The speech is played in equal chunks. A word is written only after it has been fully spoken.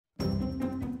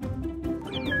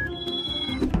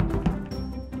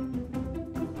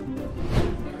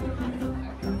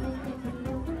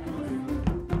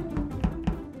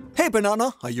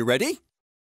Banana, are you ready?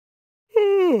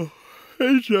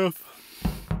 Hey, Jeff.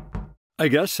 I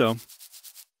guess so.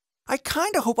 I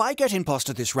kinda hope I get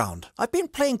imposter this round. I've been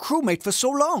playing crewmate for so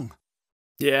long.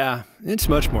 Yeah, it's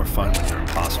much more fun when you're an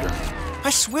imposter. I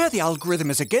swear the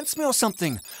algorithm is against me or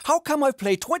something. How come I've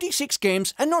played 26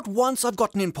 games and not once I've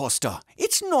gotten imposter?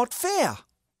 It's not fair.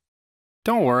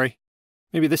 Don't worry.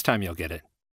 Maybe this time you'll get it.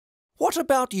 What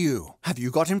about you? Have you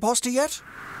got imposter yet?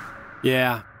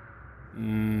 Yeah.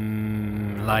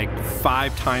 Like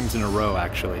 5 times in a row,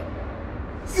 actually.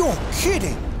 You're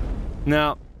kidding!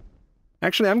 No.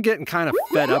 Actually, I'm getting kind of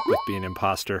fed up with being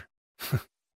imposter.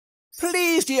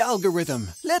 Please, the algorithm,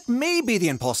 let me be the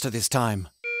imposter this time.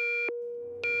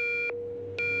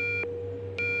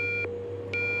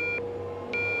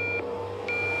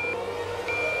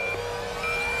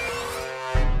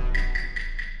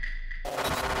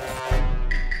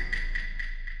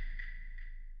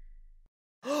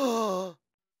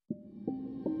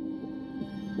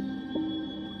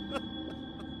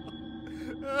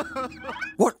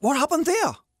 What happened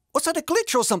there? Was that a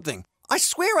glitch or something? I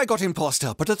swear I got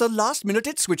imposter, but at the last minute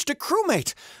it switched to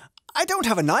crewmate. I don't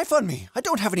have a knife on me. I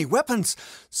don't have any weapons.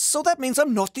 So that means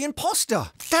I'm not the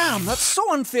imposter. Damn, that's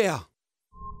so unfair.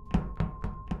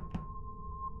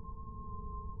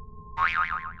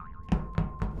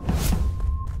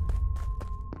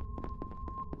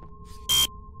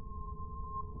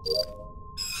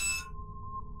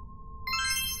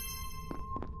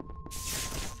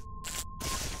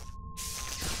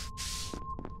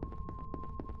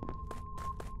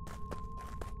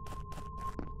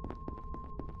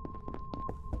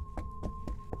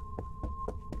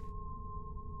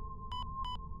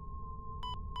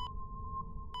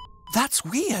 That's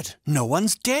weird. No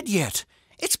one's dead yet.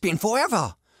 It's been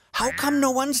forever. How come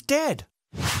no one's dead?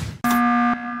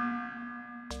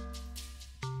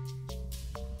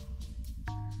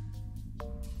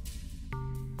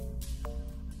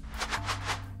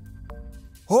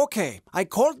 Okay, I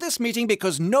called this meeting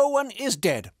because no one is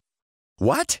dead.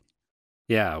 What?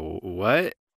 Yeah,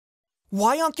 what?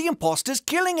 Why aren't the imposters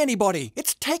killing anybody?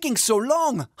 It's taking so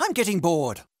long. I'm getting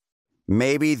bored.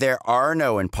 Maybe there are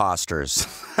no imposters.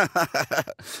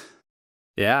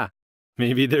 Yeah,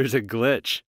 maybe there's a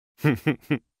glitch.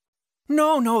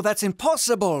 No, that's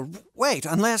impossible. Wait,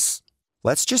 unless...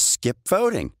 Let's just skip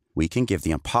voting. We can give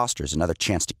the imposters another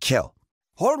chance to kill.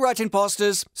 All right,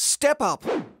 imposters, step up.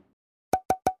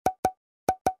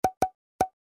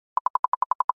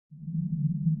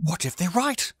 What if they're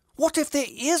right? What if there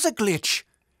is a glitch?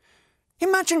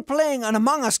 Imagine playing an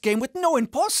Among Us game with no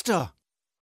imposter.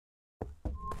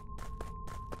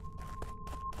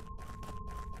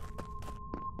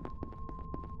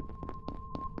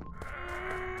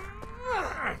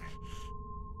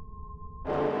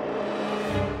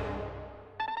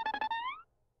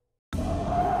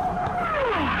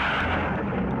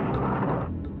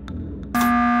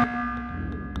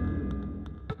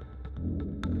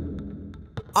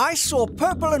 I saw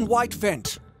purple and white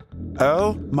vent.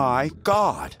 Oh my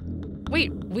God.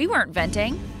 Wait, we weren't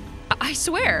venting. I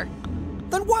swear.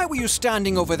 Then why were you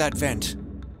standing over that vent?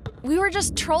 We were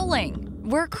just trolling.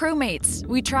 We're crewmates.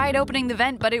 We tried opening the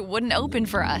vent, but it wouldn't open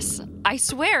for us. I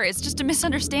swear, it's just a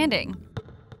misunderstanding.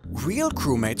 Real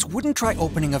crewmates wouldn't try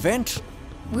opening a vent.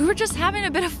 We were just having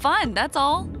a bit of fun, that's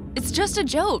all. It's just a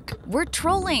joke. We're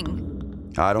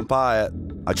trolling. I don't buy it.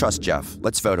 I trust Jeff.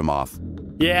 Let's vote him off.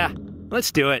 Yeah,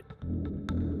 let's do it.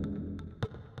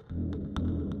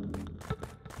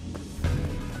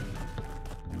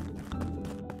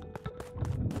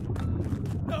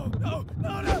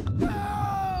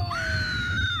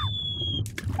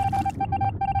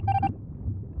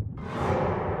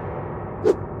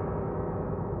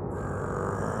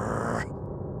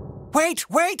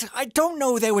 Wait! I don't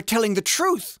know they were telling the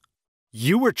truth.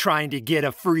 You were trying to get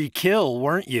a free kill,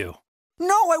 weren't you?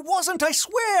 No, I wasn't, I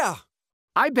swear!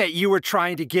 I bet you were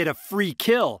trying to get a free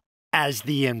kill as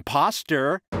the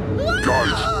imposter.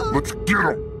 Guys, let's get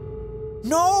him!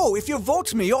 No, if you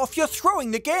vote me off, you're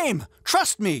throwing the game.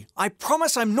 Trust me, I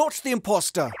promise I'm not the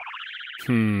imposter.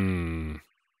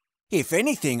 If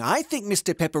anything, I think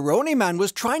Mr. Pepperoni Man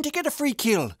was trying to get a free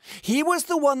kill. He was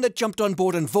the one that jumped on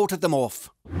board and voted them off.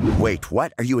 Wait,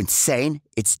 what? Are you insane?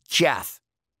 It's Jeff.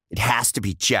 It has to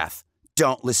be Jeff.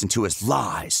 Don't listen to his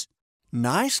lies.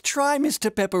 Nice try,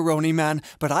 Mr. Pepperoni Man,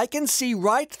 but I can see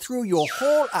right through your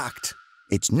whole act.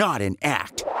 It's not an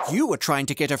act. You were trying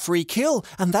to get a free kill,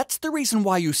 and that's the reason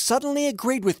why you suddenly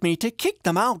agreed with me to kick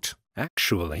them out.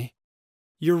 Actually,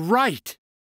 you're right.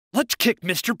 Let's kick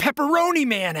Mr. Pepperoni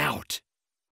Man out.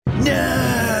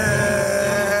 No!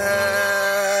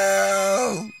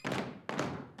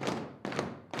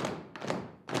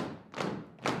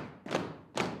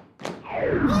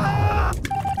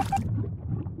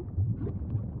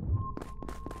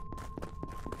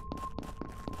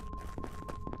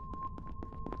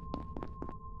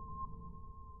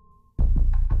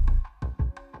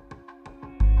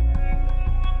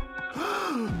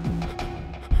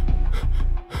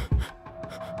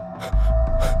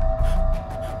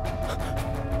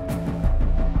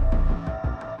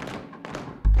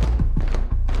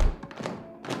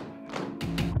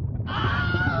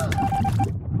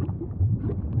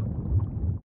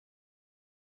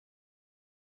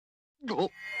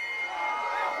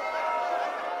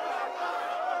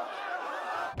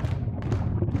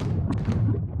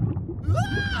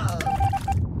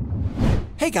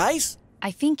 Hey, guys.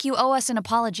 I think you owe us an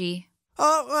apology.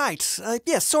 Right.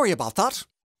 Yes, sorry about that.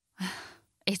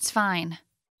 It's fine.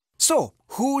 So,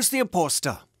 who's the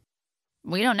imposter?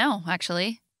 We don't know,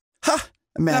 actually. Ha!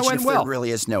 Imagine went if well. there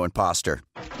really is no imposter.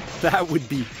 That would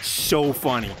be so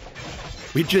funny.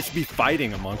 We'd just be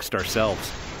fighting amongst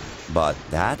ourselves. But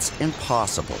that's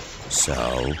impossible.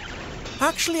 So,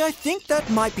 Actually, I think that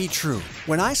might be true.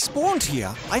 When I spawned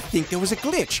here, I think there was a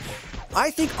glitch.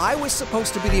 I think I was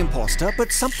supposed to be the imposter,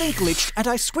 but something glitched and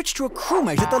I switched to a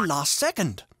crewmate at the last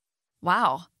second.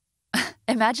 Wow.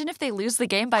 Imagine if they lose the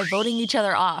game by voting each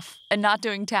other off and not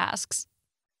doing tasks.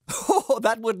 Oh,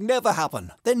 that would never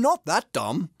happen. They're not that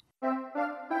dumb.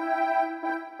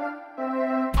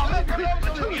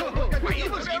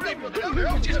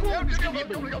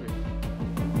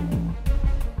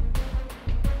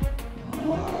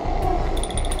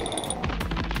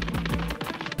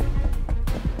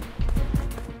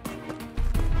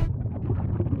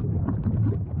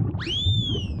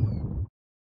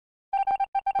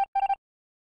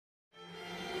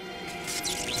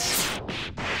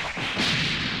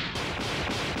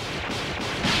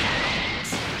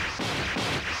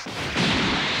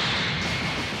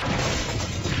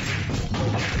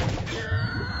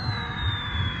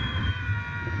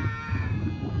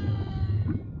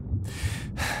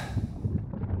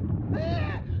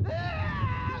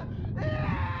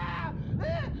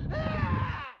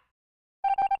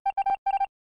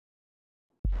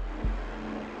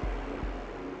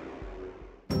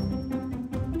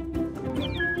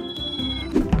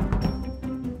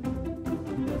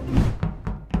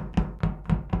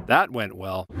 That went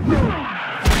well.